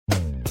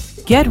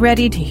Get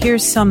ready to hear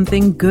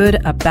something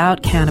good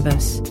about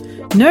cannabis.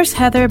 Nurse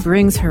Heather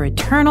brings her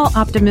eternal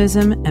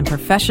optimism and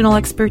professional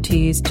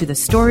expertise to the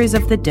stories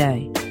of the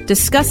day,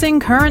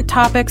 discussing current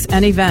topics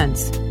and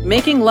events,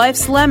 making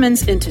life's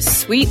lemons into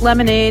sweet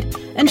lemonade,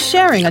 and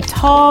sharing a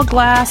tall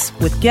glass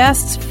with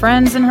guests,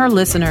 friends, and her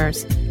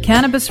listeners.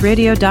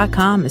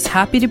 CannabisRadio.com is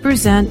happy to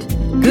present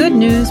Good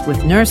News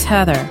with Nurse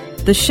Heather,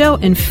 the show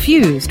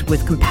infused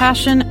with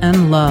compassion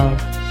and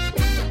love.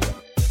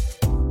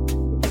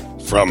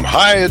 From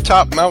high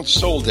atop Mount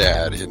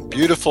Soledad in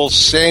beautiful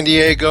San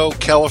Diego,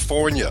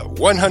 California,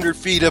 100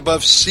 feet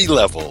above sea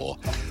level,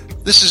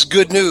 this is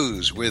Good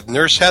News with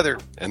Nurse Heather,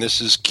 and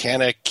this is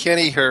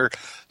Cannakenny, her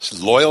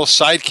loyal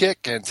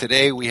sidekick, and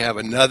today we have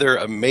another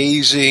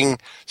amazing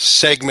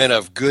segment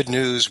of Good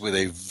News with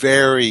a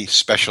very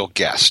special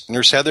guest.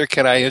 Nurse Heather,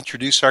 can I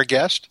introduce our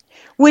guest?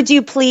 Would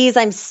you please?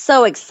 I'm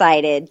so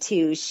excited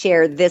to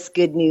share this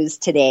good news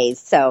today,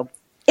 so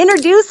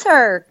introduce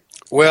her.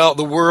 Well,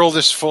 the world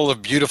is full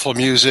of beautiful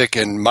music,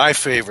 and my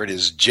favorite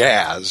is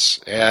jazz.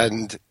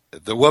 And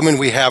the woman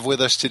we have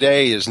with us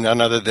today is none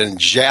other than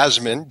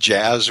Jazmin,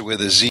 Jazz with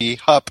a Z,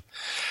 Hupp.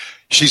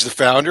 She's the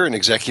founder and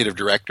executive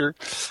director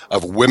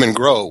of Women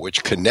Grow,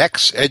 which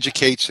connects,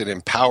 educates, and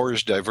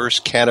empowers diverse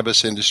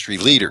cannabis industry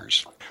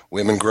leaders.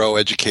 Women Grow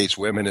educates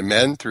women and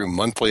men through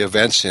monthly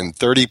events in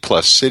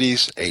 30-plus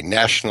cities, a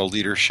national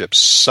leadership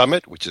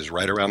summit, which is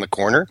right around the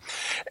corner,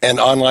 and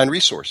online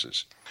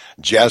resources.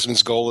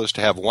 Jazmin's goal is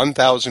to have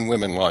 1,000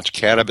 women launch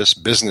cannabis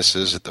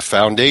businesses at the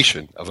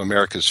foundation of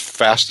America's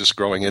fastest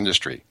growing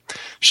industry.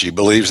 She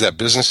believes that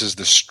business is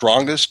the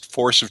strongest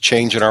force of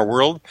change in our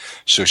world,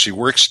 so she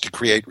works to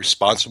create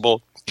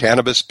responsible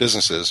cannabis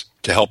businesses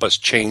to help us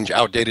change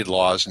outdated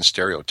laws and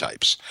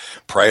stereotypes.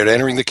 Prior to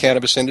entering the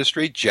cannabis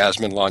industry,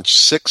 Jazmin launched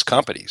 6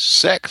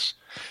 companies,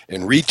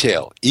 in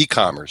retail,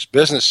 e-commerce,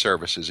 business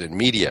services, and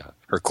media.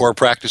 Her core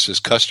practice is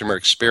customer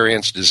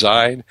experience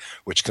design,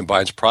 which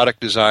combines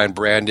product design,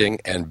 branding,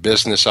 and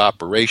business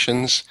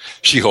operations.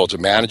 She holds a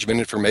management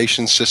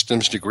information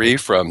systems degree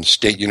from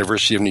State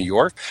University of New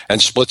York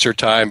and splits her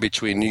time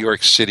between New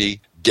York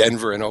City,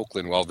 Denver, and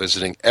Oakland while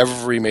visiting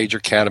every major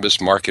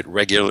cannabis market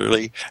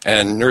regularly.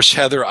 And Nurse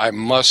Heather, I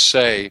must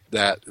say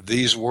that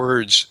these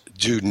words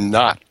do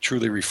not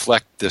truly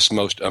reflect this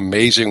most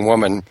amazing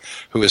woman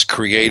who has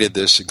created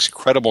this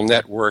incredible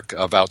network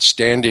of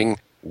outstanding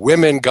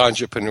women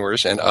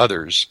ganjapreneurs and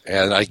others.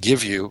 And I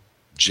give you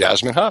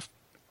Jazmin Hupp.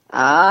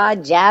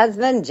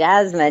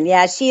 Jazmin.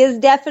 Yeah, she is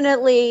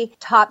definitely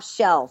top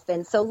shelf.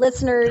 And so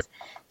listeners,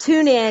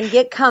 tune in,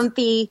 get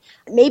comfy.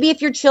 Maybe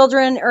if your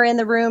children are in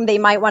the room, they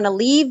might want to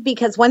leave,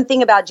 because one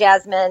thing about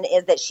Jazmin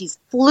is that she's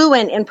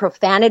fluent in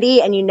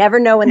profanity, and you never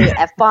know when the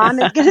F-bomb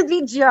is going to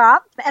be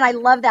dropped. And I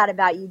love that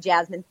about you,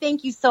 Jazmin.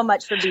 Thank you so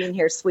much for being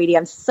here, sweetie.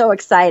 I'm so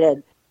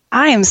excited.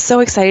 I am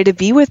so excited to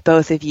be with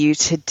both of you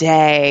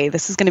today.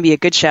 This is going to be a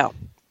good show.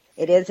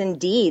 It is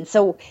indeed.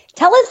 So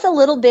tell us a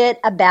little bit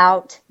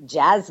about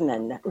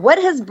Jazmin.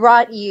 What has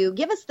brought you?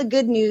 Give us the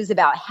good news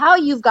about how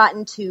you've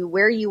gotten to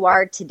where you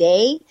are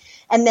today.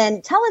 And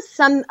then tell us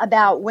some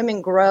about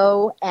Women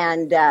Grow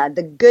and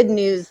the good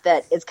news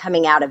that is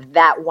coming out of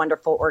that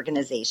wonderful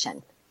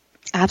organization.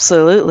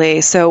 Absolutely.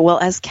 So, well,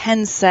 as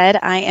Ken said,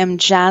 I am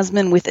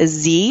Jazmin with a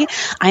Z.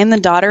 I am the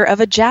daughter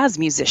of a jazz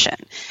musician,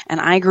 and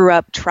I grew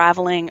up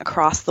traveling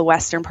across the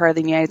western part of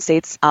the United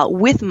States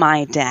with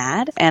my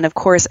dad. And of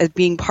course, as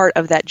being part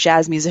of that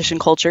jazz musician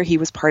culture, he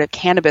was part of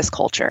cannabis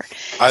culture.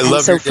 I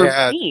love your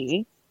dad.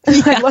 Me,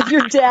 I love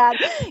your dad.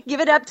 Give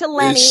it up to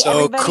Lenny. He's so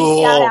Everybody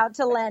cool. Shout out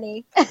to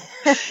Lenny.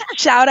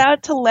 Shout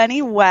out to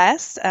Lenny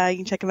West. You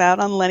can check him out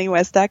on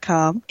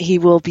lennywest.com. He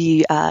will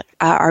be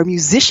our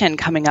musician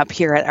coming up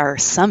here at our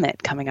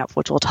summit coming up,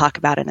 which we'll talk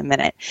about in a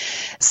minute.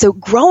 So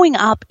growing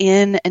up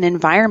in an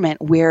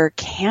environment where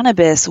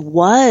cannabis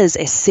was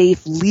a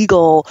safe,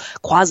 legal,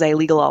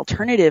 quasi-legal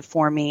alternative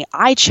for me,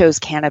 I chose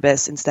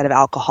cannabis instead of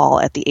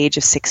alcohol at the age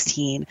of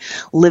 16,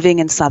 living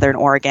in Southern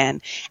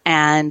Oregon,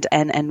 and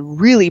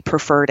really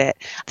preferred it.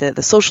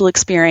 The social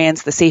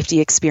experience, the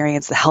safety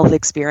experience, the health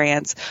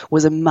experience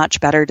was a much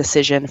better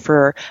decision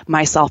for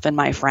myself and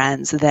my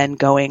friends than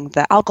going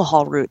the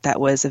alcohol route that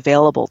was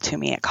available to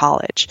me at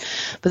college.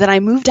 But then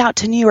I moved out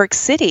to New York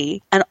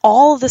City and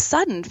all of a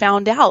sudden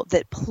found out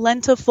that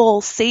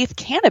plentiful, safe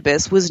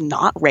cannabis was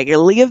not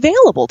regularly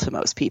available to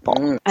most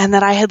people. And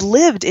that I had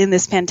lived in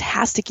this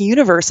fantastic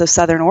universe of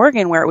Southern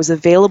Oregon where it was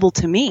available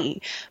to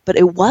me, but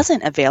it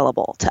wasn't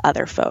available to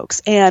other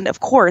folks. And of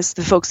course,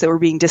 the folks that were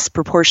being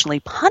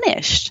disproportionately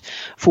punished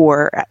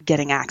for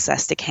getting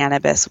access to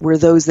cannabis were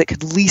those that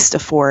could least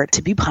afford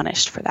to be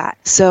punished for that.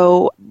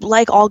 So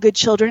like all good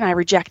children, I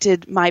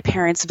rejected my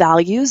parents'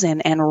 values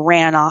and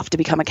ran off to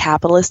become a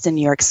capitalist in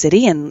New York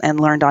City and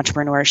learned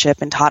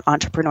entrepreneurship and taught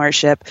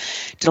entrepreneurship.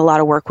 Did a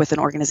lot of work with an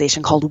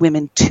organization called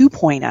Women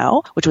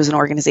 2.0, which was an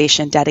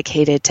organization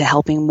dedicated to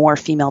helping more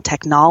female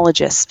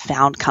technologists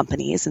found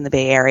companies in the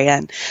Bay Area.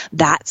 And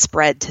that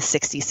spread to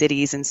 60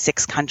 cities in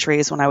 6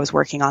 countries when I was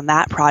working on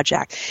that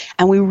project.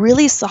 And we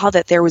really saw that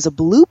that there was a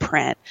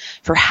blueprint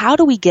for how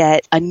do we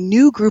get a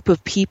new group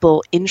of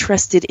people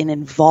interested and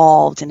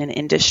involved in an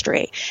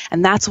industry.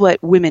 And that's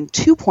what Women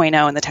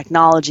 2.0 in the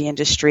technology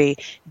industry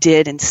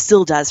did and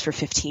still does for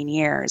 15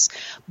 years.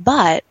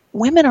 But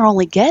women are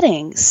only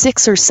getting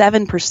 6 or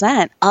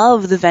 7%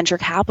 of the venture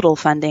capital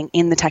funding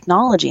in the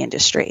technology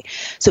industry.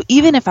 So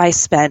even if I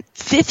spent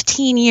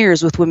 15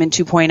 years with Women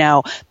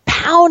 2.0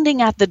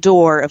 pounding at the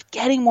door of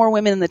getting more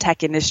women in the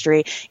tech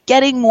industry,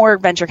 getting more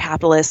venture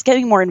capitalists,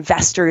 getting more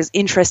investors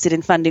interested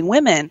in funding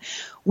women,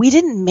 we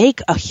didn't make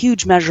a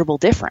huge measurable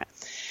difference.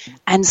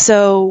 And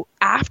so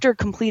after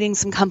completing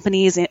some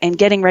companies and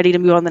getting ready to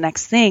move on the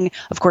next thing,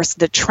 of course,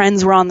 the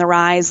trends were on the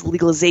rise.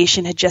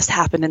 Legalization had just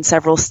happened in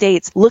several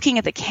states. Looking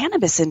at the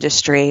cannabis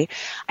industry,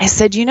 I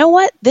said, you know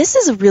what? This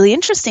is really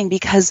interesting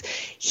because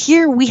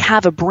here we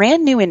have a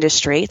brand new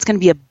industry. It's going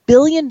to be $1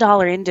 billion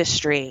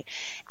industry.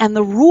 And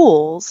the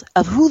rules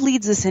of who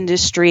leads this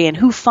industry and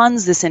who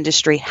funds this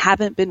industry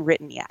haven't been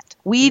written yet.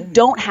 We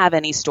don't have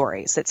any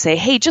stories that say,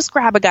 hey, just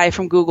grab a guy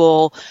from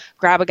Google,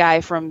 grab a guy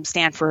from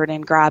Stanford,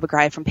 and grab a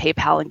guy from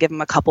PayPal and give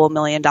him a couple of $1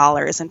 million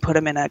and put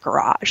him in a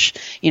garage.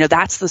 You know,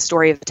 that's the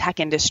story of the tech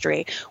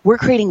industry. We're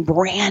creating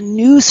brand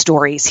new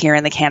stories here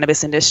in the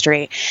cannabis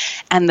industry.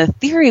 And the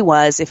theory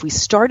was if we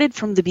started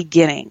from the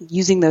beginning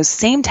using those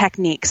same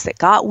techniques that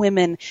got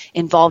women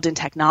involved in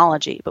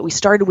technology, but we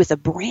started with a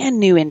brand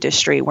new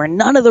industry where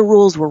none of the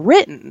rules were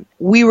written,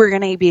 we were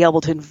going to be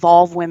able to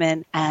involve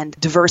women and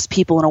diverse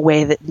people in a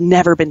way that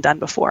never been done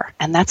before.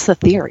 And that's the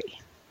theory.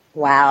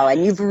 Wow.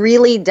 And you've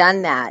really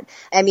done that.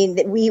 I mean,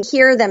 we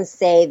hear them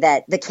say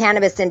that the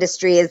cannabis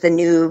industry is the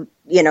new,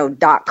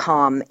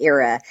 .com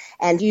era.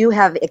 And you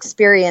have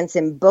experience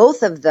in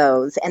both of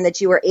those, and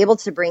that you were able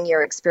to bring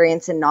your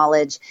experience and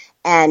knowledge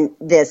and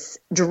this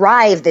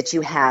drive that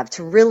you have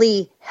to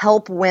really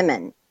help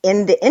women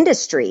in the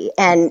industry.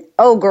 And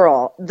oh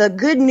girl, the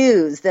good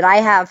news that I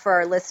have for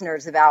our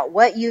listeners about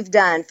what you've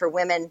done for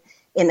women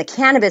in the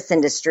cannabis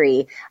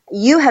industry,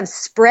 you have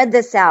spread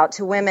this out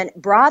to women,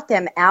 brought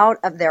them out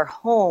of their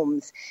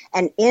homes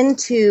and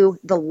into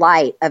the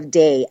light of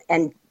day.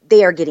 And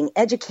they are getting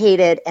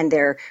educated and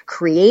they're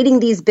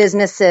creating these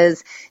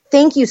businesses.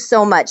 Thank you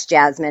so much,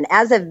 Jazmin.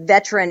 As a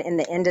veteran in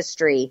the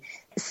industry,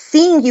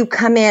 seeing you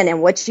come in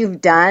and what you've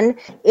done,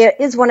 it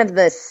is one of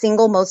the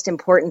single most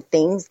important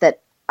things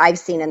that I've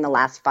seen in the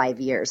last 5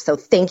 years. So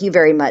thank you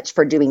very much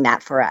for doing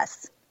that for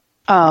us.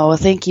 Oh, well,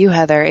 thank you,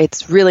 Heather.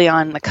 It's really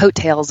on the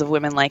coattails of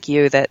women like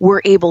you that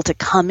we're able to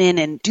come in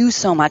and do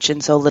so much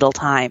in so little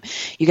time.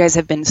 You guys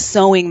have been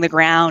sowing the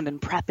ground and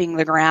prepping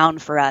the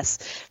ground for us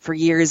for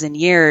years and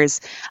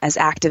years as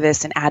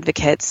activists and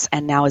advocates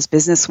and now as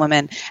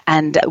businesswomen.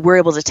 And we're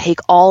able to take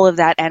all of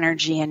that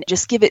energy and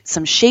just give it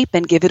some shape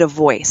and give it a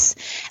voice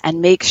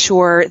and make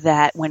sure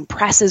that when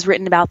press is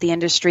written about the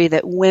industry,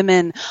 that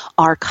women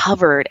are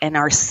covered and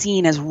are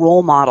seen as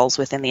role models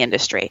within the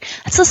industry.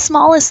 That's the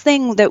smallest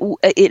thing that,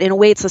 in a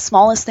way, it's the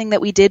smallest thing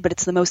that we did, but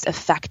it's the most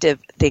effective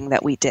thing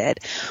that we did.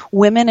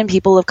 Women and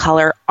people of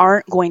color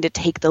aren't going to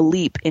take the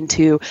leap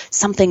into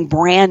something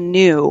brand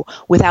new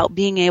without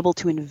being able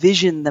to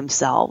envision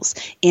themselves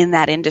in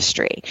that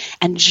industry.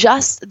 And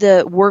just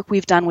the work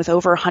we've done with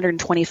over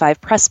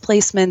 125 press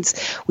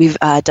placements, we've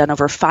done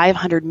over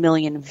 500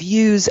 million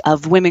views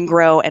of Women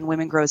Grow and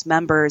Women Grow's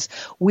members.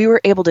 We were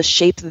able to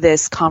shape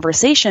this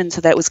conversation so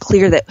that it was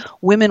clear that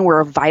women were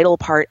a vital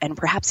part and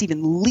perhaps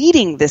even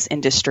leading this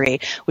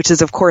industry, which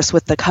is, of course,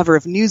 what the cover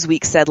of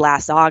Newsweek said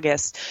last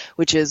August,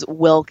 which is,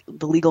 will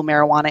the legal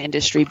marijuana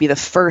industry be the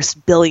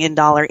first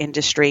billion-dollar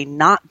industry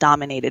not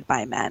dominated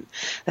by men?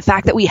 The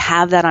fact that we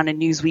have that on a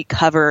Newsweek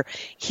cover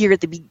here at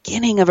the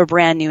beginning of a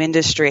brand new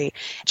industry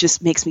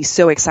just makes me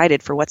so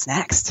excited for what's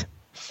next.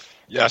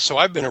 Yeah, so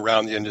I've been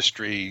around the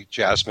industry,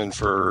 Jazmin,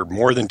 for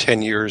more than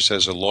 10 years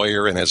as a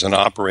lawyer and as an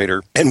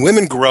operator. And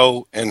Women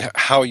Grow and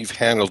how you've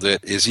handled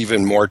it is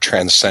even more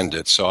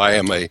transcendent. So I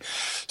am a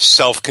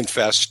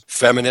self-confessed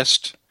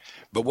feminist.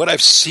 But what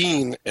I've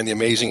seen and the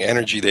amazing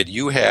energy that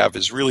you have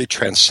is really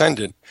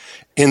transcendent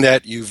in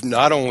that you've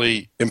not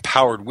only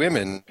empowered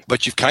women,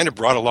 but you've kind of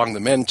brought along the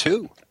men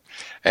too.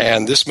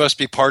 And this must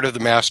be part of the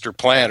master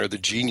plan or the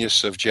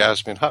genius of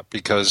Jazmin Hupp,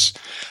 because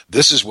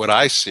this is what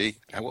I see.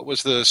 And what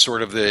was the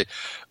sort of the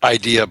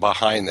idea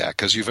behind that?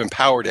 Because you've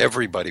empowered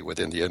everybody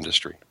within the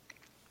industry.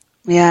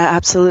 Yeah,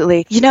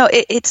 absolutely.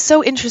 It's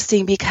so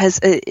interesting because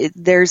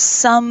there's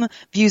some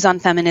views on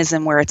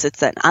feminism where it's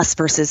an us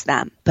versus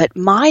them. But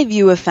my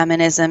view of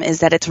feminism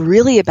is that it's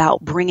really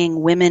about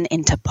bringing women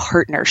into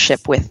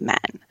partnership with men.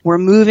 We're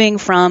moving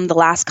from the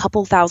last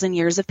couple thousand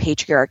years of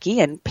patriarchy,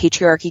 and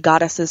patriarchy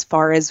got us as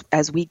far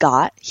as we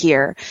got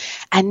here.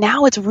 And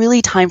now it's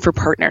really time for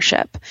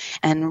partnership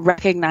and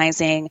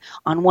recognizing,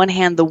 on one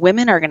hand, the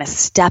women are going to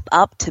step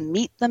up to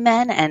meet the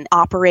men and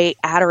operate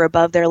at or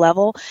above their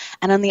level.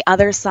 And on the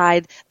other side,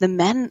 the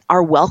men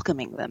are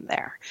welcoming them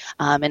there.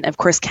 And of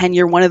course, Ken,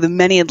 you're one of the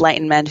many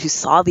enlightened men who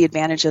saw the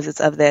advantages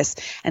of this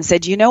and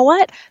said, you know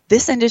what?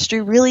 This industry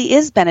really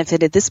is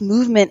benefited. This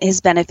movement is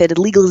benefited.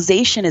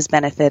 Legalization is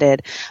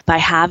benefited by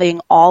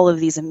having all of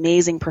these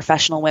amazing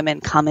professional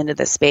women come into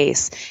the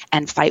space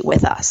and fight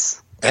with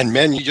us. And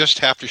men, you just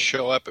have to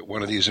show up at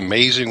one of these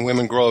amazing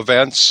Women Grow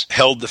events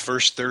held the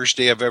first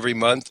Thursday of every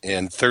month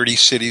in 30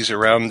 cities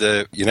around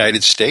the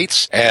United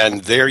States.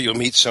 And there you'll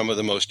meet some of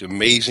the most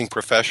amazing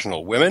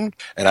professional women.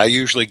 And I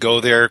usually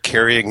go there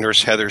carrying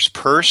Nurse Heather's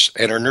purse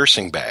and her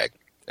nursing bag.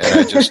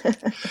 And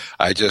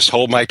I just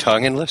hold my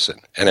tongue and listen.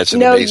 And it's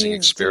an amazing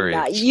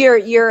experience.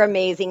 You're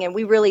amazing. And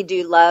we really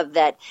do love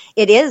that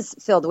it is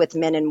filled with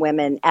men and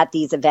women at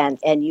these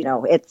events. And,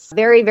 it's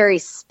very, very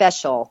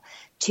special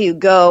to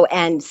go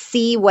and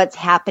see what's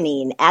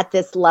happening at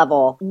this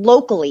level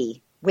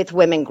locally with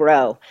Women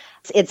Grow.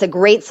 It's a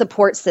great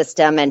support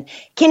system. And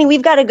Kenny,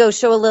 we've got to go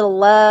show a little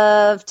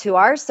love to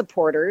our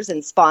supporters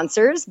and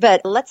sponsors,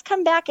 but let's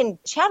come back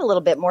and chat a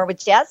little bit more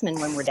with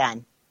Jazmin when we're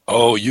done.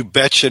 Oh, you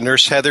betcha,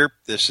 Nurse Heather.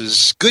 This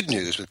is good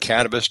news with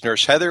Cannabis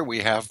Nurse Heather.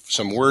 We have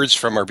some words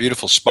from our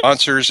beautiful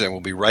sponsors, and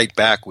we'll be right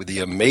back with the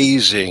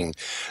amazing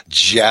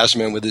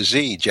Jazmin with a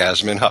Z,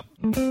 Jazmin Hupp.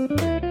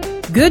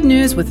 Good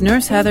News with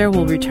Nurse Heather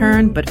will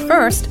return, but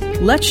first,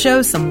 let's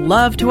show some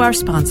love to our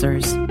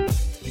sponsors.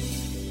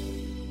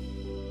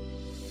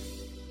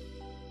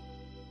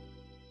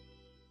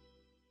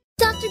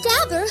 Dr.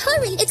 Dabber,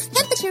 hurry! Its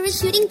temperature is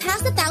shooting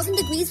past 1,000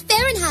 degrees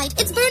Fahrenheit.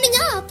 It's burning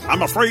up.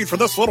 I'm afraid for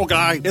this little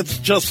guy, it's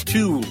just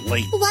too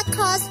late. What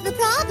caused the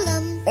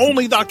problem?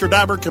 Only Dr.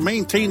 Dabber can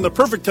maintain the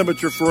perfect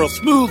temperature for a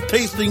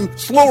smooth-tasting,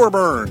 slower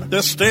burn.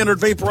 This standard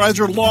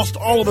vaporizer lost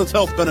all of its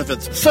health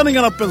benefits, sending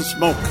it up in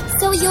smoke.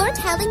 So you're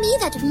telling me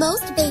that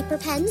most vapor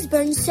pens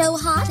burn so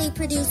hot they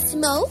produce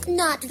smoke,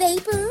 not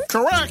vapor?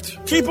 Correct.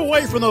 Keep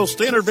away from those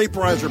standard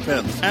vaporizer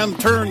pens and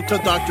turn to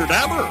Dr.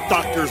 Dabber.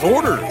 Doctor's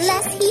orders.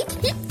 Less heat,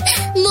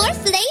 more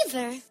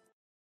flavor.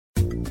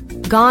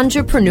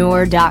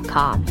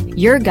 Ganjapreneur.com,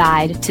 your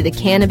guide to the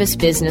cannabis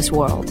business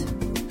world.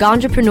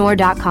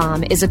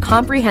 Ganjapreneur.com is a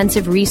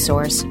comprehensive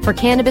resource for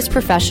cannabis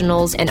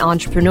professionals and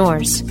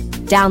entrepreneurs.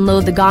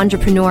 Download the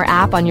Ganjapreneur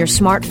app on your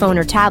smartphone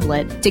or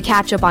tablet to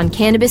catch up on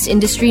cannabis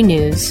industry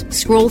news,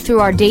 scroll through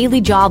our daily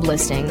job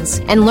listings,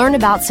 and learn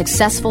about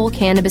successful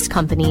cannabis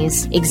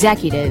companies,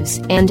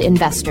 executives, and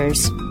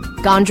investors.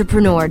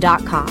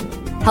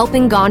 Ganjapreneur.com,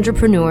 helping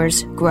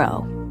Ganjapreneurs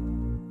grow.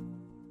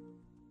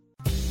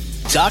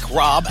 Doc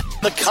Rob,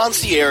 the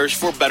concierge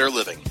for better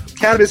living.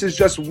 Cannabis is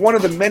just one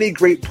of the many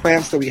great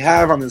plants that we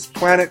have on this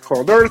planet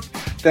called Earth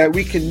that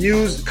we can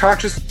use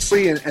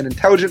consciously and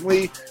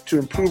intelligently to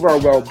improve our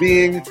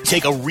well-being.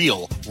 Take a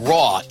real,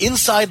 raw,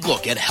 inside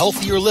look at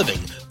healthier living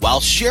while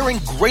sharing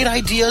great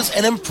ideas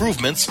and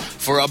improvements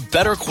for a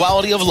better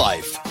quality of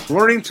life.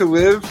 Learning to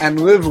live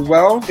and live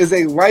well is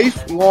a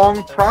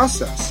lifelong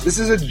process. This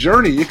is a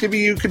journey. You could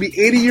be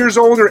 80 years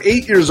old or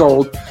 8 years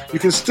old. You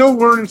can still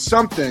learn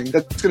something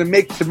that's going to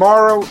make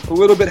tomorrow a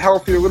little bit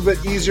healthier, a little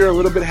bit easier, a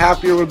little bit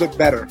happier, a little bit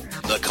better.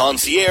 The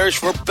Concierge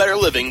for Better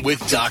Living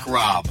with Doc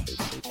Rob.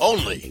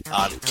 Only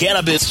on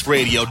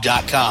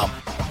CannabisRadio.com.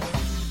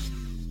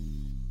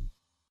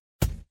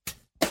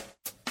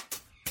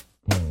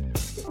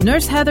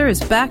 Nurse Heather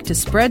is back to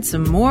spread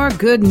some more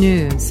good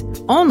news,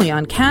 only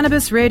on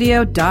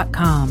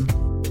CannabisRadio.com.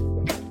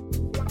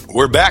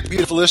 We're back,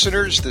 beautiful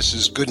listeners. This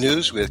is Good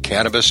News with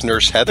Cannabis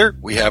Nurse Heather.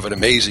 We have an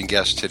amazing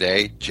guest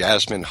today,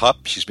 Jazmin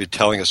Hupp. She's been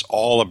telling us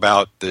all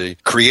about the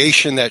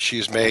creation that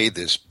she's made,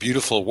 this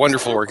beautiful,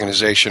 wonderful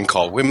organization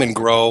called Women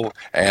Grow,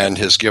 and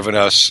has given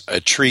us a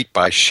treat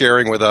by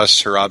sharing with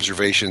us her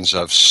observations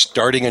of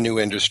starting a new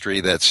industry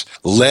that's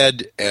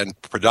led and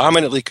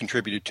predominantly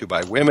contributed to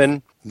by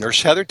women.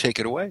 Nurse Heather, take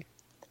it away.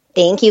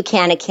 Thank you,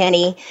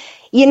 Cannakenny.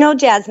 You know,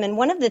 Jazmin,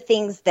 one of the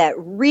things that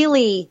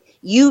really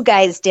you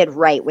guys did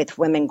right with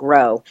Women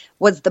Grow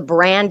was the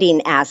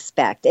branding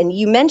aspect. And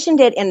you mentioned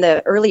it in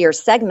the earlier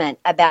segment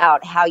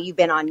about how you've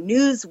been on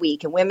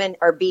Newsweek and women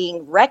are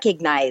being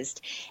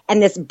recognized.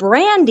 And this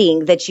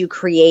branding that you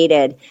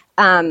created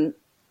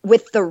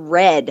with the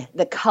red,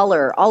 the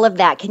color, all of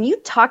that. Can you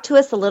talk to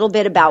us a little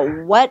bit about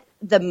what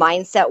the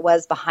mindset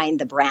was behind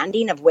the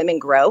branding of Women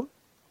Grow?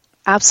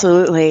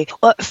 Absolutely.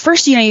 Well,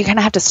 first, you kind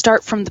of have to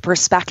start from the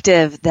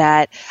perspective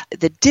that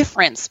the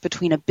difference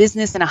between a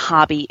business and a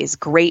hobby is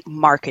great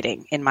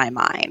marketing in my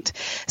mind.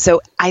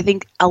 So I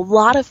think a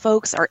lot of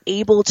folks are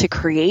able to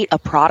create a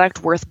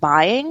product worth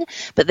buying,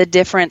 but the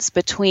difference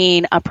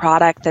between a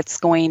product that's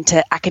going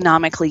to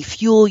economically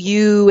fuel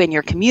you and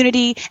your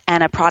community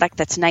and a product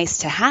that's nice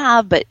to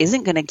have but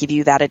isn't going to give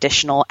you that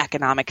additional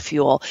economic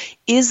fuel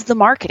is the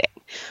marketing.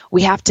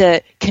 We have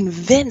to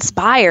convince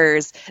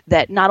buyers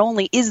that not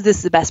only is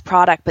this the best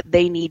product, but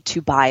they need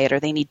to buy it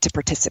or they need to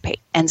participate.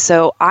 And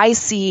so I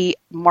see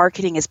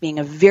marketing as being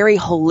a very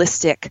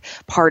holistic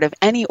part of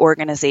any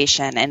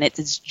organization, and it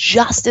is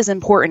just as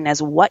important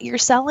as what you're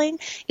selling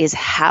is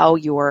how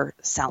you're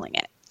selling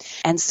it.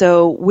 And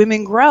so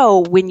Women Grow,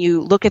 when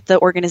you look at the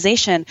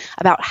organization,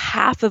 about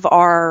half of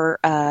our,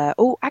 now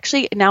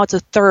it's a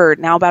third.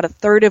 Now about a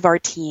third of our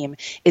team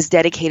is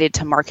dedicated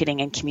to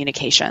marketing and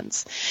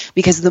communications,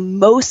 because the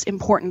most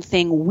important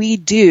thing we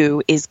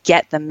do is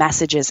get the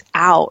messages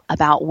out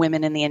about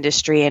women in the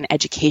industry and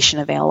education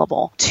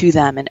available to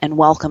them and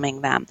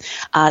welcoming them.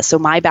 So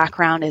my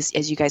background is,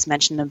 as you guys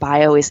mentioned in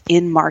bio, is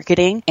in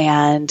marketing,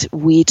 and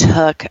we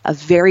took a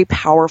very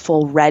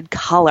powerful red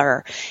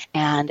color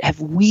and have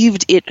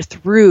weaved it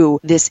through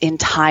this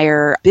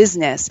entire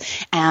business.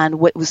 And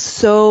what was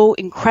so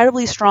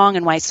incredibly strong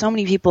and why so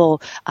many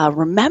people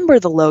remember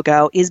the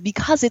logo is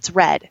because it's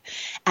red.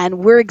 And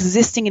we're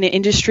existing in an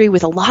industry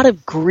with a lot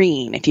of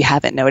green, if you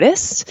haven't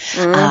noticed.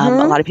 A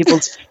lot of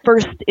people's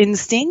first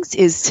instinct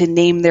is to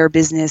name their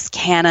business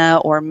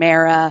Canna or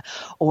Mara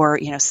or,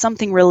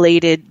 something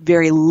related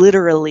very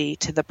literally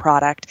to the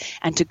product,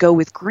 and to go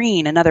with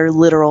green, another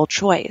literal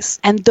choice.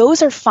 And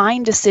those are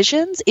fine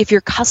decisions if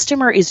your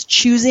customer is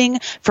choosing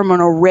from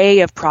an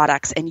array of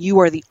products and you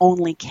are the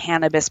only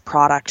cannabis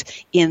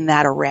product in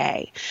that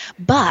array.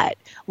 But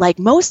like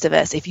most of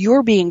us, if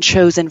you're being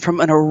chosen from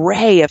an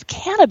array of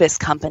cannabis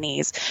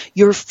companies,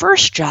 your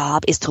first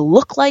job is to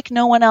look like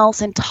no one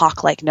else and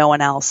talk like no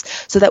one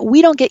else, so that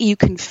we don't get you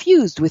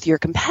confused with your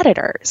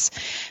competitors.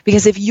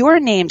 Because if you're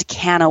named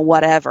Canna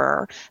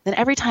whatever, then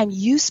every time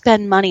you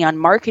spend money on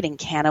marketing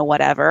Canna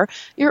whatever,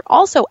 you're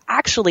also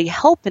actually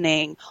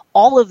helping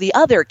all of the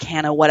other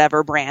Canna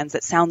whatever brands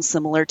that sound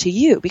similar to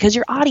you, because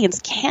your audience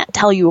can't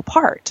tell you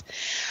apart.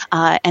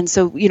 And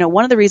so,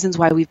 one of the reasons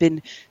why we've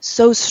been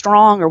so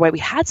strong, or why we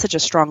had such a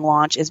strong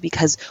launch, is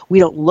because we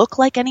don't look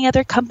like any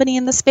other company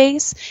in the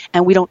space,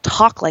 and we don't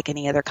talk like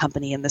any other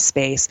company in the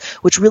space,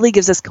 which really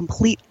gives us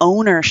complete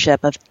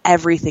ownership of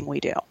everything we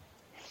do.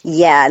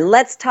 Yeah,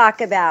 let's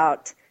talk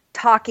about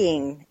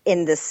talking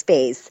in this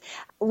space.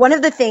 One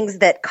of the things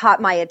that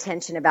caught my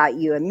attention about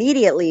you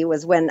immediately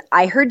was when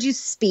I heard you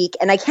speak,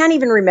 and I can't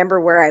even remember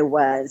where I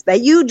was,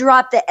 but you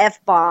dropped the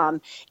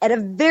F-bomb at a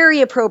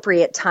very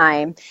appropriate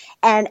time,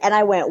 and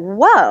I went,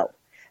 whoa,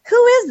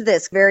 who is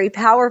this? Very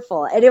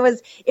powerful. And it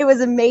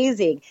was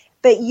amazing.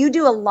 But you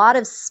do a lot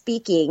of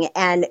speaking,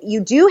 and you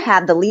do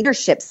have the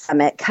Leadership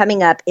Summit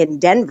coming up in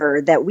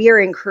Denver that we are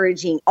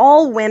encouraging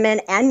all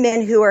women and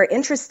men who are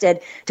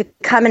interested to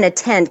come and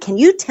attend. Can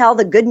you tell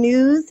the good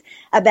news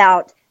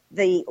about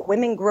the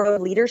Women Grow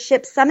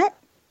Leadership Summit?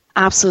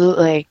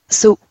 Absolutely.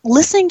 So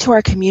listening to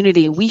our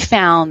community, we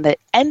found that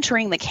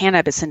entering the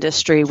cannabis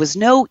industry was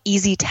no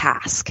easy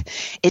task.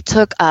 It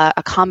took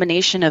a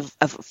combination of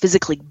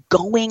physically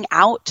going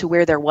out to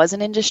where there was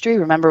an industry.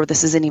 Remember,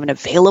 this isn't even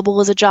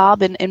available as a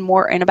job in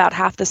about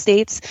half the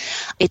states.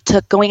 It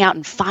took going out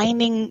and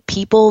finding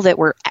people that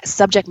were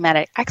subject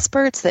matter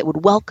experts that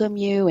would welcome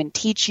you and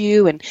teach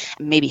you and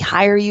maybe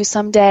hire you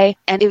someday.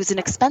 And it was an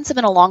expensive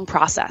and a long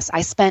process.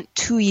 I spent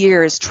 2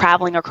 years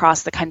traveling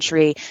across the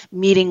country,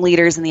 meeting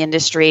leaders in the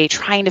industry,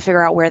 trying to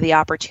figure out where the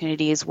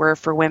opportunities were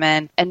for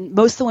women. And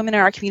most of the women in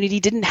our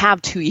community didn't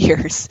have 2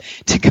 years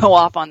to go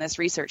off on this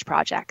research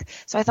project.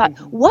 So I thought,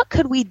 what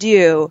could we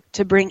do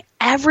to bring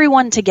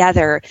everyone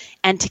together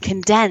and to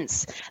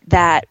condense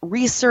that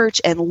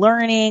research and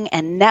learning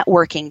and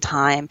networking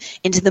time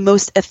into the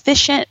most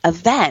efficient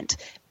event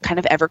kind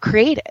of ever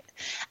created?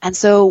 And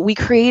so we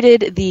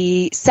created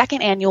the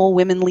second annual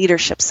Women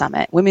Leadership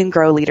Summit, Women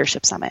Grow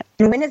Leadership Summit.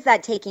 And when is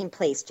that taking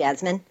place,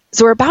 Jazmin?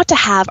 So we're about to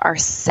have our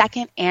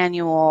second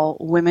annual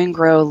Women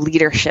Grow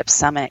Leadership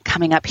Summit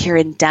coming up here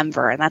in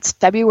Denver, and that's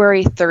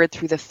February 3rd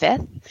through the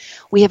 5th.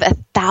 We have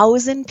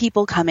 1,000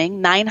 people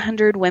coming,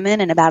 900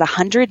 women and about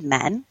 100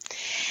 men.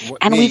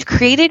 And we've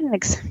created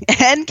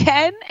and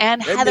Ken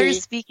and Heather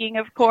speaking,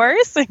 of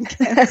course. And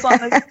Ken's on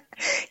the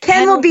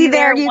Ken will be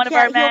there. One of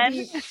our men.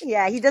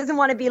 He doesn't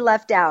want to be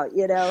left out.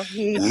 He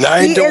is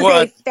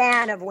 9-1. a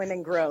fan of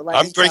Women Grow.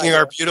 I'm bringing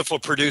our beautiful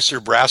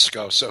producer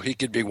Brasco so he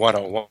could be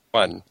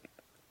 101.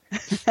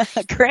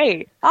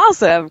 Great.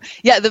 Awesome.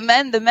 Yeah, the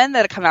men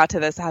that come out to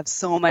this have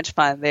so much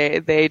fun.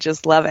 They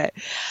just love it.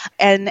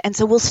 And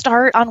so we'll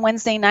start on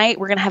Wednesday night.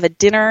 We're going to have a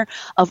dinner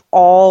of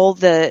all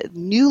the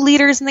new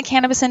leaders in the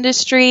cannabis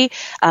industry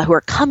who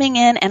are coming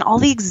in, and all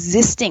the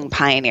existing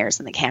pioneers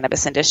in the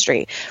cannabis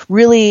industry,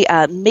 really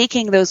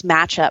making those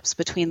matchups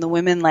between the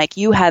women like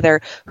you,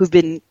 Heather, who've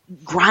been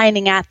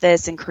grinding at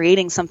this and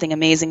creating something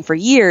amazing for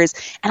years,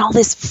 and all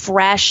this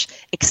fresh,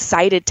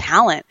 excited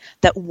talent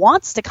that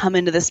wants to come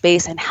into the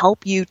space and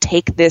help you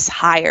take this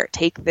higher,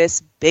 take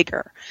this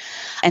bigger.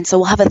 And so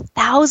we'll have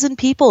 1,000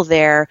 people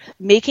there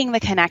making the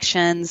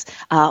connections,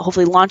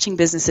 hopefully launching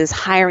businesses,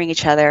 hiring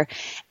each other.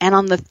 And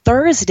on the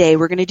Thursday,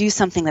 we're going to do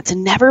something that's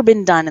never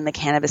been done in the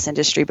cannabis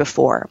industry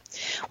before.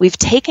 We've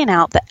taken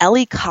out the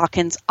Ellie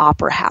Calkins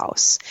Opera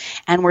House,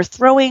 and we're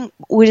throwing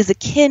what is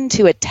akin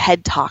to a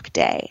TED Talk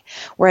day,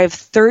 where I have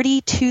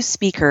 32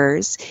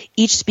 speakers,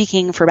 each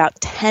speaking for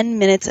about 10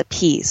 minutes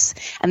apiece.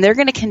 And they're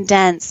going to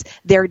condense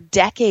their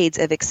decades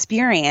of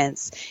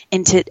experience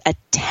into a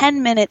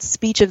 10-minute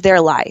speech of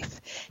their life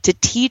to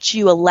teach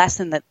you a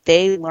lesson that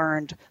they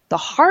learned the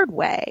hard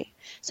way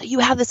So you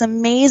have this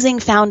amazing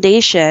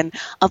foundation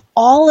of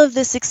all of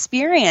this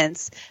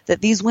experience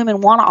that these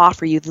women want to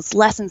offer you, these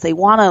lessons they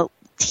want to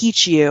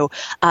teach you.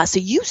 So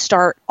you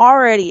start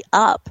already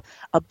up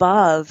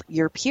above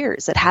your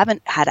peers that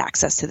haven't had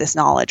access to this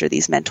knowledge or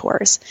these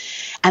mentors.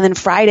 And then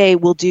Friday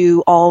we'll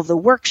do all of the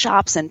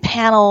workshops and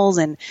panels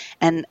and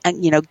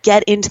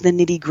get into the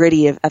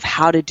nitty-gritty of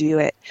how to do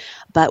it.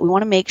 But we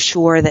want to make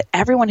sure that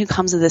everyone who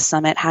comes to this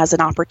summit has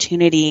an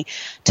opportunity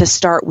to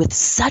start with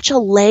such a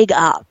leg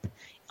up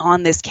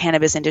on this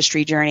cannabis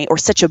industry journey, or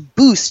such a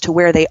boost to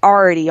where they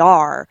already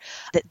are,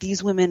 that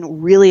these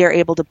women really are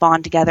able to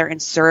bond together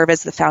and serve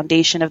as the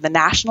foundation of the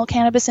national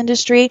cannabis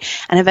industry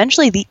and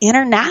eventually the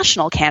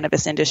international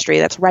cannabis industry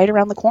that's right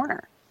around the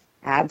corner.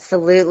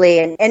 Absolutely.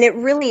 And it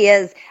really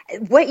is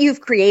what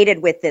you've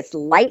created with this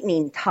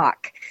lightning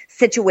talk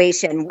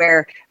situation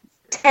where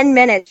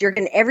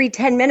every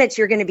 10 minutes,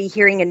 you're going to be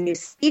hearing a new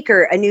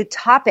speaker, a new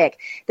topic.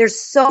 There's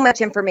so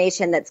much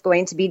information that's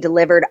going to be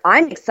delivered.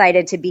 I'm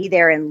excited to be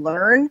there and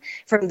learn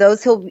from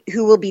those who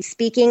will be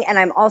speaking. And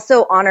I'm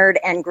also honored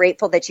and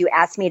grateful that you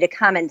asked me to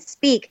come and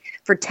speak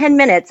for 10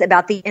 minutes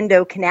about the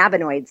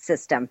endocannabinoid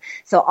system.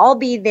 So I'll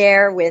be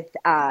there with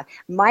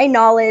my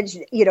knowledge.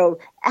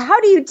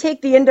 How do you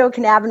take the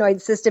endocannabinoid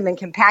system and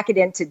compact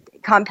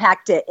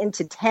it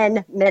into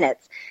 10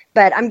 minutes?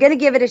 But I'm going to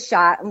give it a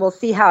shot, and we'll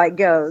see how it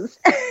goes.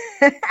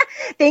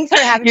 Thanks for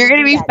having me. You're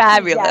going to be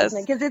fabulous.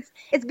 Because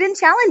it's been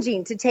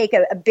challenging to take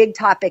a big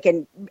topic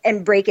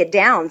and break it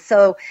down.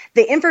 So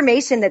the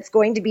information that's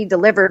going to be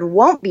delivered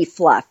won't be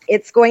fluff.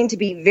 It's going to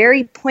be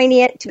very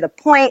poignant, to the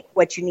point,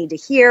 what you need to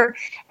hear.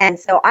 And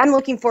so I'm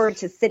looking forward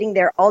to sitting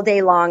there all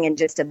day long and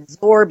just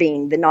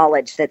absorbing the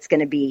knowledge that's going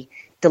to be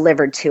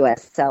delivered to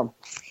us. So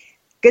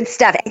good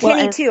stuff. And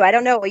Kenny, too. I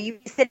don't know. Will you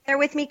sit there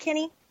with me,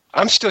 Kenny?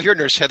 I'm still here,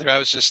 Nurse Heather. I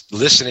was just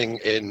listening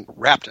in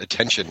rapt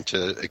attention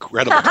to the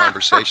incredible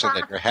conversation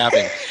that you're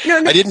having. No.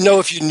 I didn't know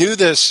if you knew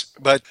this,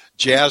 but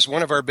Jazz,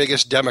 one of our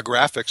biggest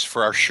demographics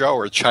for our show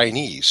are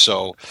Chinese.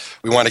 So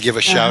we want to give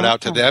a shout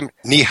out to them.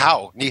 Ni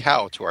hao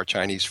to our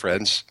Chinese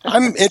friends.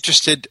 I'm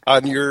interested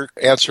on your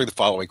answering the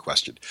following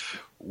question.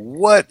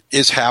 What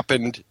has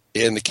happened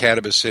in the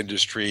cannabis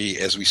industry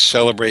as we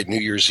celebrate New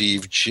Year's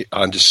Eve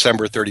on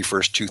December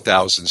 31st,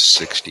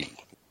 2016?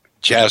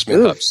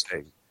 Jazmin Hupp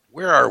saying.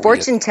 Where are we?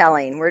 Fortune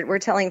telling. We're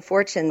telling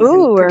fortunes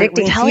and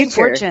predicting we're telling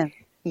future.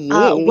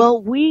 Fortune.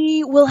 Well,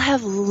 we will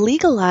have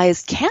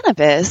legalized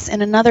cannabis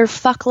in another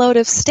fuckload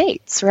of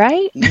states,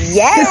 right?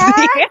 Yeah.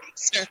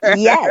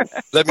 Yes.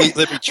 Let me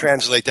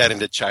translate that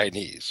into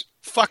Chinese.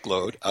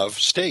 Fuckload of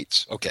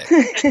states. Okay.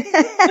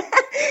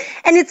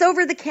 And it's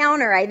over the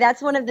counter.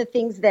 That's one of the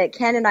things that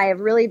Ken and I have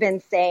really been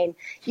saying,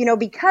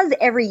 because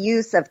every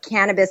use of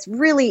cannabis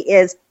really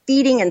is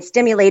feeding and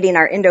stimulating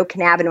our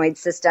endocannabinoid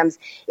systems.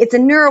 It's a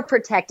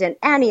neuroprotectant,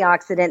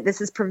 antioxidant.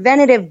 This is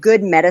preventative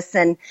good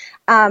medicine.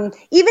 Even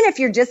if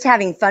you're just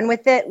having fun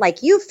with it,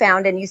 like you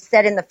found and you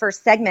said in the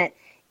first segment,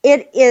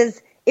 it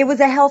was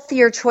a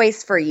healthier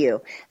choice for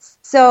you.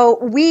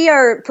 So we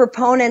are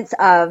proponents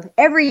of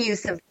every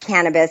use of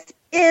cannabis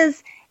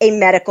is a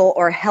medical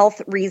or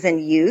health reason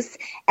use.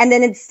 And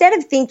then instead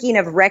of thinking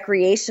of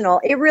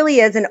recreational, it really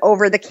is an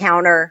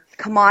over-the-counter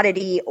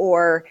commodity,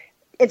 or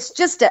it's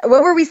just,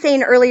 what were we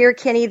saying earlier,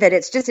 Kenny, that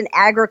it's just an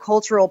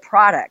agricultural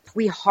product.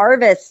 We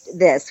harvest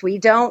this. We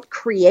don't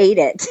create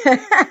it.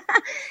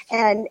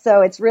 And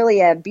so it's really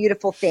a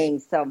beautiful thing.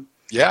 So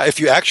yeah, if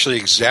you actually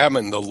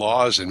examine the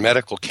laws in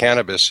medical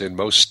cannabis in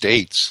most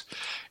states,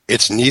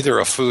 it's neither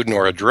a food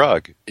nor a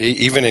drug.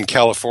 Even in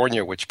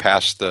California, which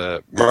passed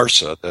the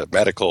MRSA, the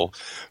Medical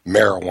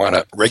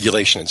Marijuana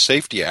Regulation and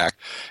Safety Act,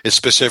 it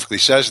specifically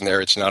says in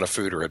there it's not a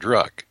food or a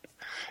drug.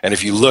 And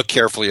if you look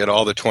carefully at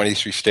all the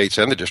 23 states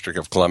and the District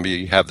of Columbia,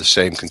 you have the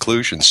same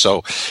conclusion.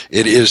 So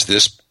it is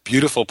this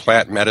beautiful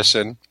plant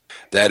medicine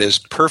that is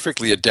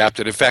perfectly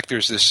adapted. In fact,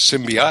 there's this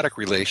symbiotic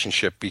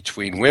relationship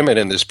between women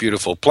and this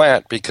beautiful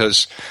plant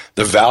because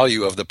the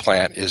value of the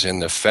plant is in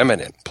the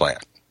feminine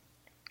plant.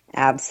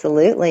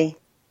 Absolutely.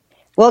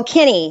 Well,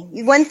 Kenny,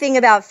 one thing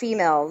about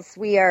females,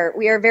 we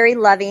are very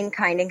loving,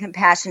 kind, and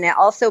compassionate,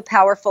 also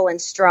powerful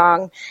and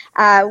strong.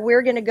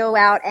 We're going to go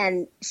out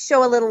and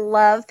show a little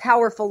love,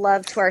 powerful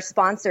love to our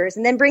sponsors,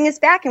 and then bring us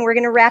back, and we're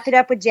going to wrap it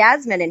up with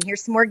Jazmin and hear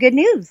some more good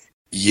news.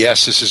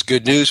 Yes, this is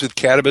Good News with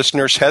Cannabis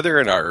Nurse Heather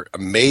and our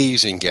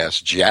amazing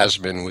guest,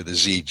 Jazmin with a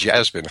Z,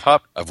 Jazmin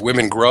Hupp of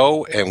Women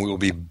Grow, and we will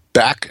be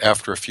back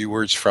after a few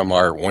words from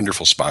our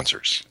wonderful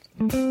sponsors.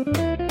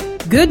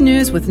 Good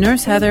News with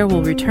Nurse Heather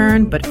will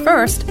return, but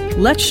first,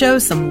 let's show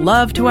some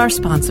love to our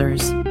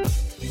sponsors.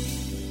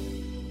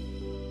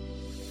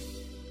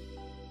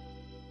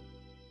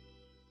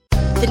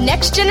 The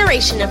next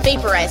generation of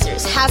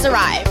vaporizers has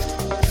arrived.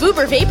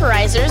 Vuber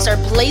vaporizers are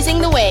blazing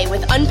the way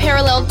with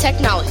unparalleled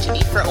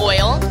technology for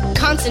oil,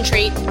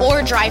 concentrate,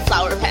 or dry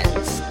flower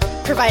pens.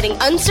 Providing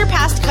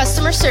unsurpassed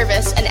customer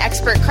service and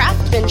expert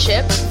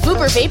craftsmanship,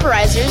 Vuber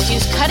vaporizers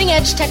use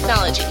cutting-edge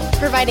technology,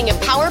 providing a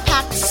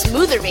power-packed,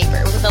 smoother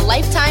vapor with a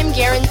lifetime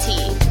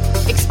guarantee.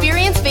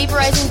 Experience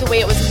vaporizing the way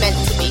it was meant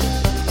to be,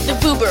 the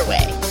Vuber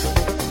way.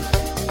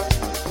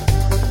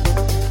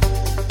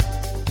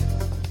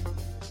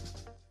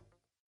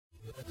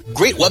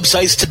 Great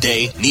websites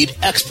today need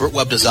expert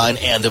web design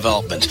and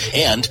development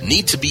and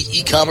need to be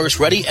e-commerce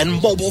ready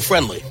and mobile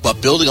friendly.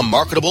 But building a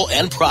marketable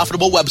and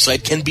profitable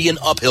website can be an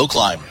uphill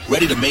climb.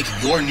 Ready to make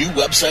your new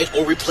website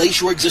or replace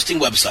your existing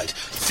website?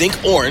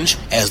 Think Orange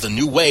as the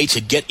new way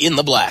to get in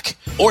the black.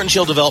 Orange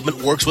Hill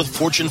Development works with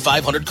Fortune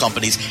 500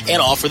 companies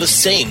and offer the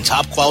same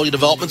top quality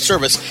development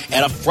service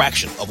at a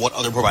fraction of what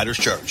other providers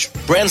charge.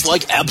 Brands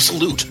like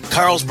Absolute,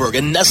 Carlsberg,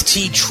 and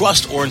Nestea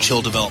trust Orange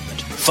Hill Development.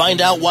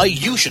 Find out why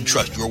you should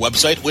trust your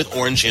website with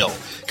Orange Hill.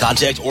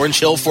 Contact Orange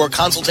Hill for a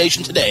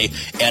consultation today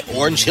at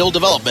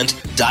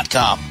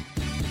orangehilldevelopment.com.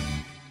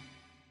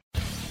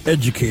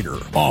 Educator,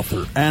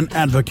 author, and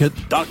advocate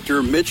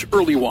Dr. Mitch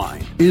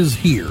Earlywine is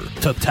here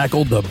to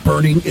tackle the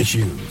burning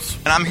issues.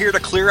 And I'm here to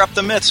clear up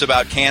the myths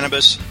about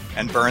cannabis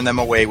and burn them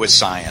away with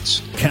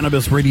science.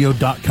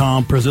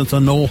 CannabisRadio.com presents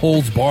a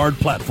no-holds-barred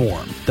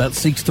platform that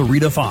seeks to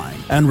redefine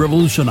and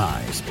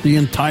revolutionize the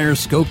entire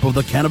scope of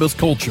the cannabis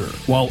culture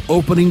while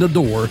opening the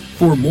door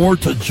for more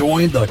to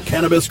join the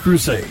cannabis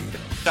crusade.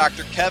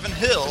 Dr. Kevin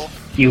Hill.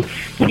 You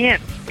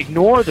can't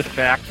ignore the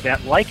fact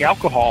that, like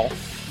alcohol,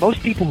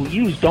 most people who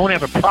use don't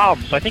have a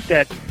problem. So I think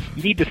that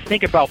you need to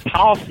think about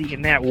policy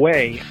in that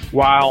way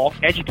while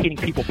educating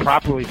people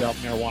properly about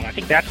marijuana. I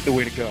think that's the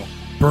way to go.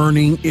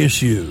 Burning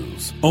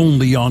Issues,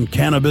 only on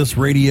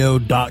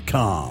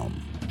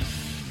CannabisRadio.com.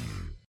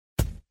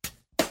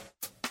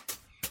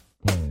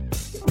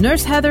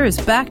 Nurse Heather is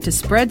back to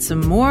spread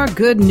some more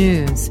good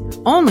news,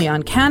 only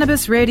on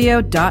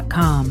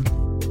CannabisRadio.com.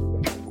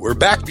 We're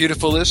back,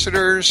 beautiful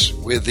listeners,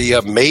 with the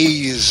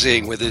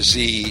amazing, with a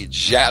Z,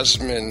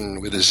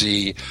 Jazmin, with a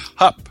Z,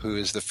 Hupp, who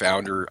is the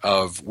founder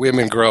of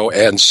Women Grow,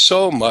 and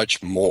so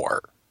much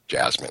more.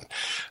 Jazmin,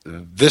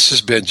 this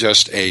has been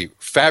just a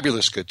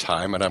fabulous good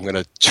time, and I'm going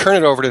to turn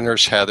it over to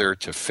Nurse Heather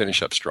to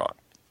finish up strong.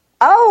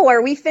 Oh,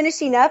 are we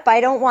finishing up?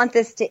 I don't want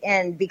this to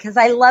end because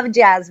I love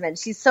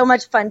Jazmin. She's so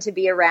much fun to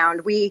be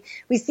around. We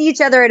see each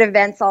other at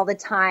events all the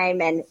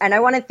time, and I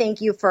want to thank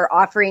you for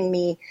offering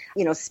me,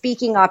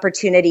 speaking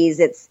opportunities.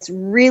 It's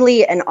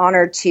really an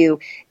honor to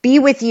be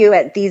with you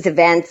at these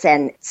events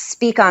and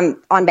speak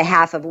on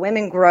behalf of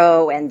Women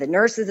Grow and the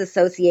Nurses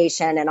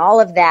Association and all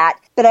of that.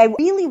 But I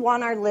really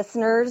want our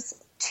listeners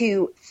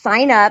to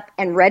sign up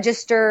and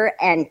register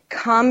and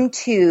come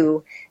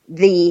to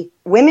the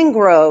Women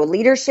Grow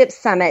Leadership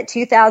Summit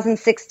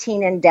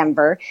 2016 in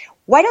Denver.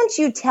 Why don't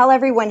you tell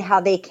everyone how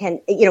they can,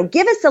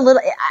 give us a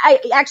little,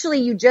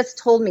 you just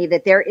told me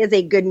that there is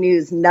a good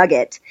news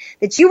nugget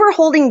that you were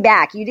holding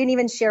back. You didn't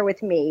even share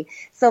with me.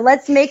 So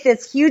let's make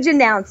this huge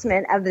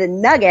announcement of the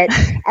nugget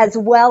as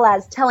well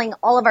as telling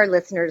all of our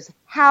listeners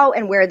how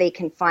and where they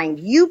can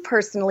find you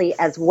personally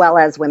as well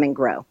as Women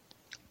Grow.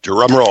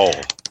 Drum roll.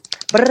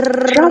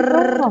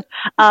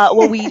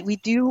 Well,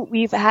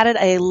 we've added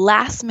a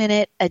last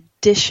minute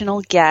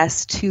additional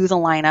guest to the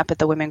lineup at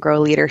the Women Grow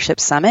Leadership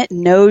Summit.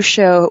 No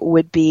show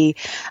would be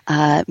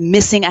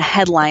missing a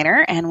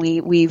headliner, and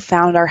we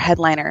found our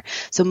headliner.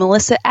 So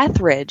Melissa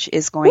Etheridge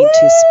is going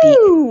to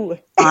speak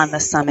on the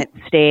summit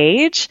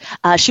stage.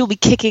 She'll be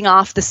kicking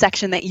off the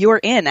section that you're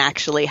in,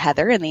 actually,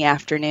 Heather, in the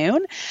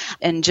afternoon.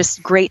 And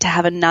just great to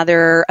have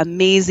another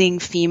amazing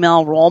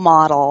female role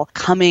model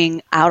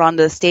coming out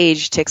onto the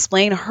stage to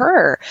explain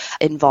her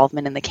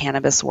involvement in the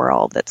cannabis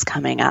world that's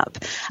coming up.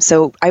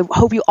 So I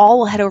hope you all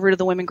will head over to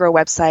the Women Grow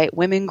website,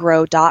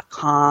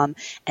 womengrow.com,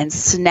 and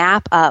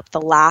snap up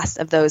the last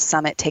of those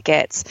summit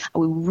tickets.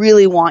 We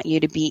really want you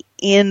to be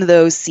in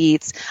those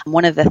seats.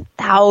 One of the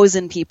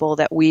 1,000 people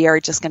that we are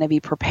just going to be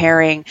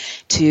preparing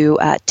to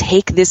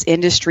take this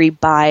industry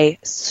by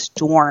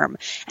storm.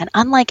 And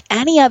unlike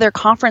any other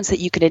conference that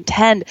you could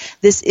attend,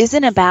 this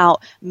isn't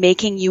about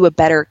making you a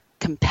better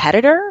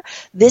competitor.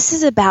 This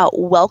is about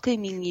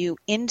welcoming you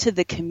into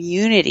the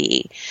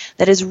community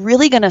that is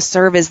really going to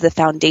serve as the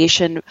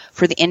foundation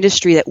for the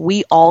industry that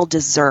we all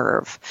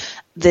deserve.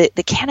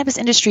 The cannabis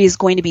industry is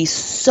going to be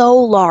so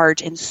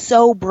large and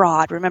so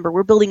broad. Remember,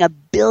 we're building $1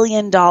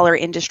 billion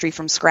industry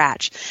from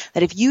scratch,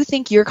 that if you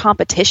think your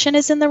competition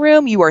is in the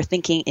room, you are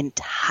thinking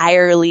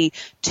entirely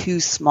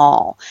too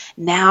small.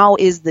 Now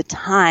is the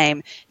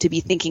time to be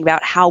thinking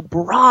about how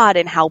broad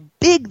and how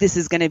big this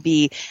is going to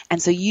be.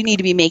 And so you need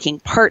to be making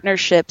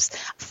partnerships,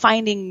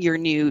 finding your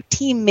new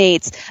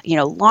teammates,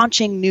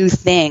 launching new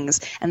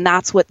things. And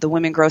that's what the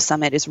Women Grow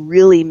Summit is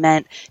really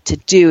meant to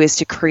do, is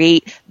to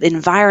create the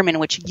environment in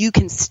which you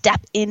can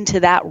step into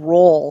that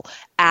role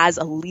as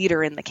a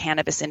leader in the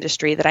cannabis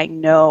industry that I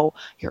know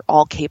you're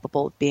all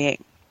capable of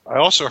being. I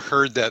also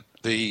heard that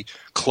the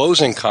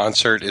closing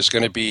concert is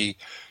going to be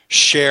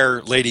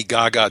Cher, Lady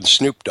Gaga, and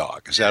Snoop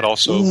Dogg. Is that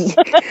also?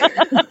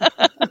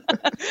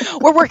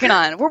 We're working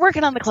on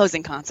the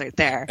closing concert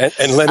there.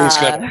 And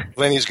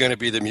Lenny's going to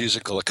be the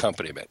musical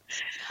accompaniment.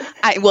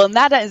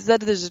 That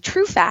is a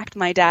true fact.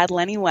 My dad,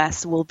 Lenny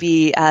West, will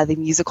be the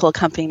musical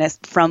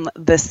accompanist from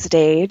the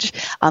stage.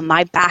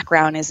 My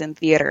background is in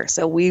theater,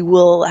 so we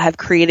will have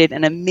created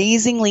an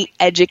amazingly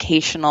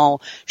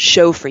educational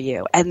show for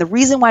you. And the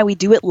reason why we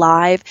do it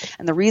live,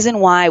 and the reason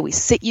why we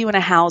sit you in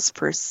a house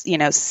for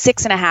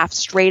 6.5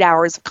 straight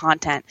hours of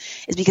content,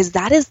 is because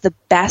that is the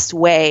best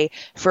way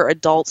for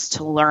adults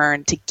to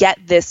learn, to get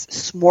this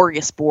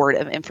smorgasbord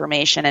of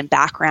information and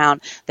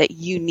background that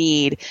you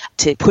need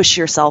to push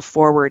yourself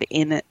forward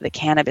in the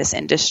cannabis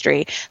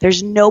industry.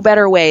 There's no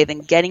better way than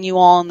getting you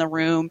all in the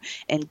room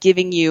and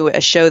giving you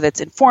a show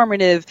that's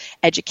informative,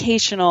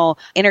 educational,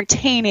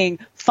 entertaining,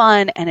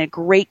 fun, and a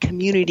great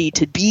community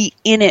to be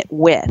in it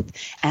with.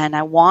 And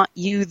I want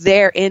you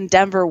there in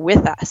Denver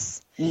with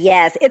us.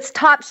 Yes, it's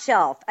top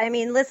shelf. I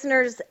mean,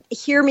 listeners,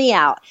 hear me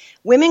out.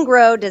 Women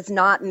Grow does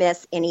not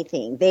miss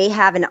anything. They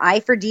have an eye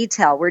for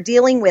detail. We're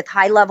dealing with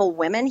high-level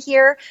women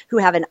here who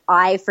have an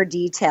eye for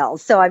detail.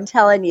 So I'm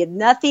telling you,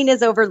 nothing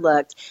is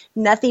overlooked.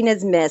 Nothing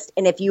is missed.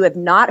 And if you have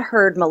not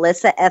heard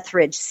Melissa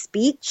Etheridge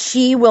speak,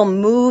 she will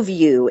move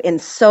you in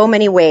so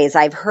many ways.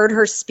 I've heard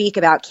her speak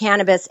about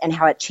cannabis and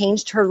how it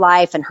changed her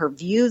life and her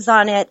views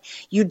on it.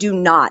 You do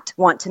not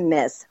want to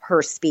miss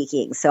her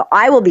speaking. So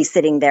I will be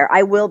sitting there.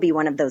 I will be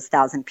one of those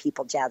 1,000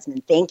 people,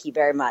 Jazmin. Thank you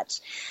very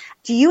much.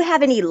 Do you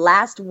have any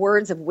last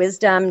words of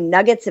wisdom,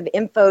 nuggets of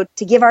info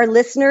to give our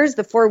listeners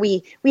before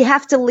we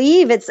have to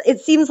leave? It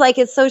seems like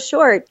it's so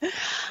short.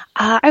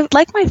 I would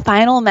like my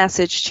final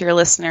message to your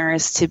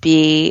listeners to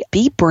be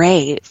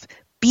brave.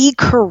 Be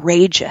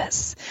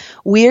courageous.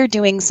 We are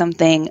doing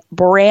something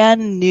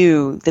brand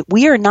new that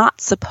we are not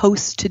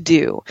supposed to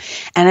do.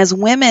 And as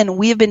women,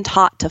 we have been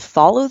taught to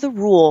follow the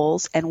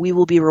rules and we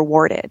will be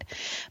rewarded.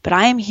 But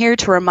I am here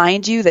to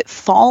remind you that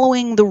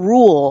following the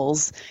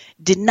rules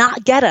did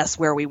not get us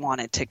where we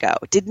wanted to go,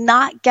 did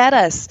not get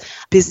us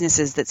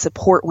businesses that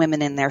support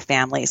women in their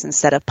families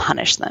instead of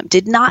punish them,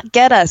 did not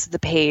get us the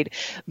paid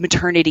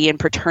maternity and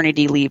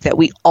paternity leave that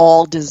we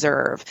all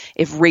deserve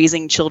if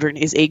raising children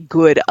is a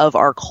good of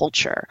our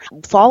culture.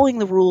 Following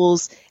the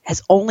rules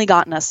has only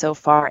gotten us so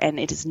far, and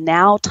it is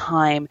now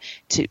time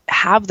to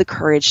have the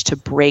courage to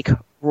break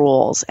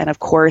rules. And of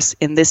course,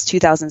 in this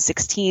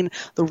 2016,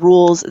 the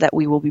rules that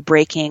we will be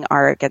breaking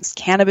are against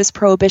cannabis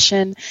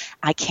prohibition.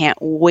 I can't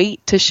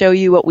wait to show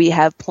you what we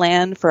have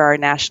planned for our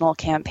national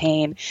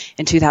campaign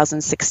in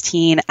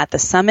 2016 at the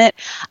summit.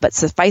 But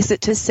suffice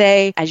it to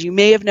say, as you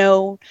may have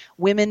known,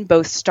 women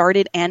both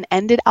started and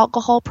ended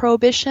alcohol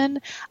prohibition.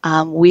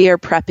 We are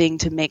prepping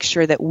to make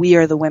sure that we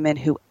are the women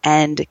who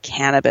end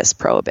cannabis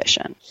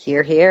prohibition.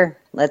 Hear, hear.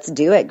 Let's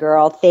do it,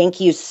 girl. Thank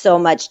you so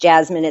much,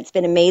 Jazmin. It's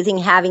been amazing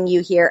having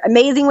you here.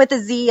 Amazing with a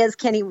Z, as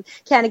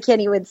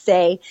Cannakenny would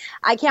say.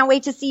 I can't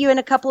wait to see you in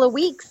a couple of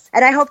weeks.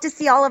 And I hope to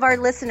see all of our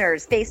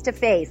listeners face to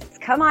face.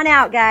 Come on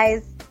out,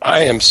 guys.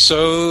 I am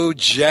so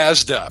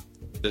jazzed up.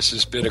 This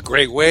has been a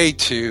great way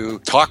to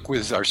talk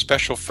with our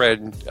special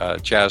friend,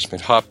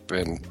 Jazmin Hupp,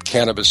 and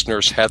cannabis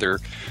nurse Heather.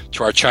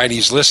 To our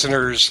Chinese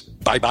listeners,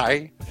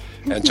 bye-bye.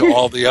 And to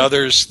all the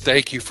others,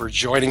 thank you for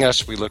joining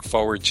us. We look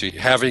forward to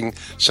having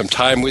some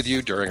time with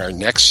you during our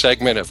next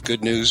segment of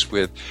Good News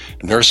with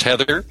Nurse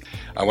Heather.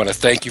 I want to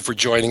thank you for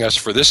joining us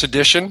for this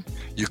edition.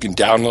 You can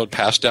download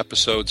past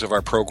episodes of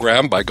our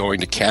program by going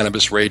to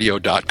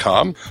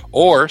cannabisradio.com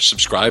or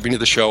subscribing to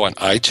the show on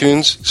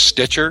iTunes,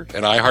 Stitcher,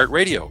 and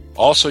iHeartRadio.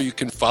 Also, you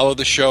can follow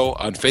the show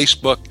on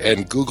Facebook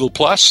and Google+.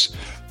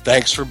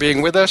 Thanks for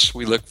being with us.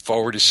 We look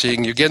forward to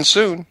seeing you again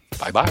soon.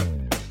 Bye-bye.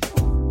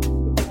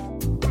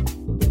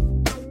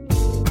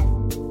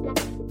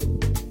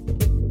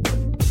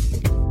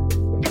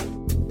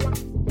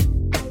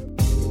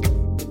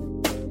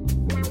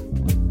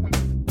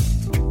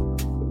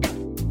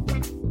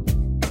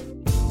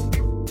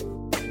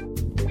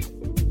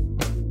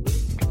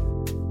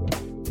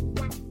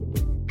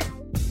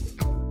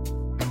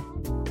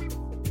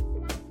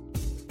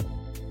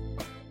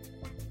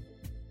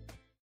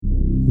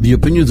 The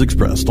opinions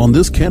expressed on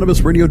this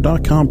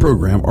CannabisRadio.com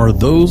program are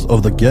those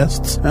of the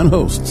guests and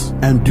hosts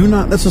and do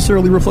not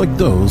necessarily reflect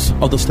those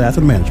of the staff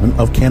and management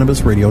of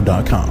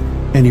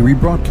CannabisRadio.com. Any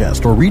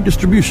rebroadcast or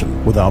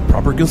redistribution without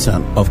proper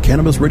consent of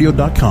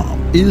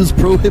CannabisRadio.com is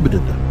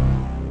prohibited.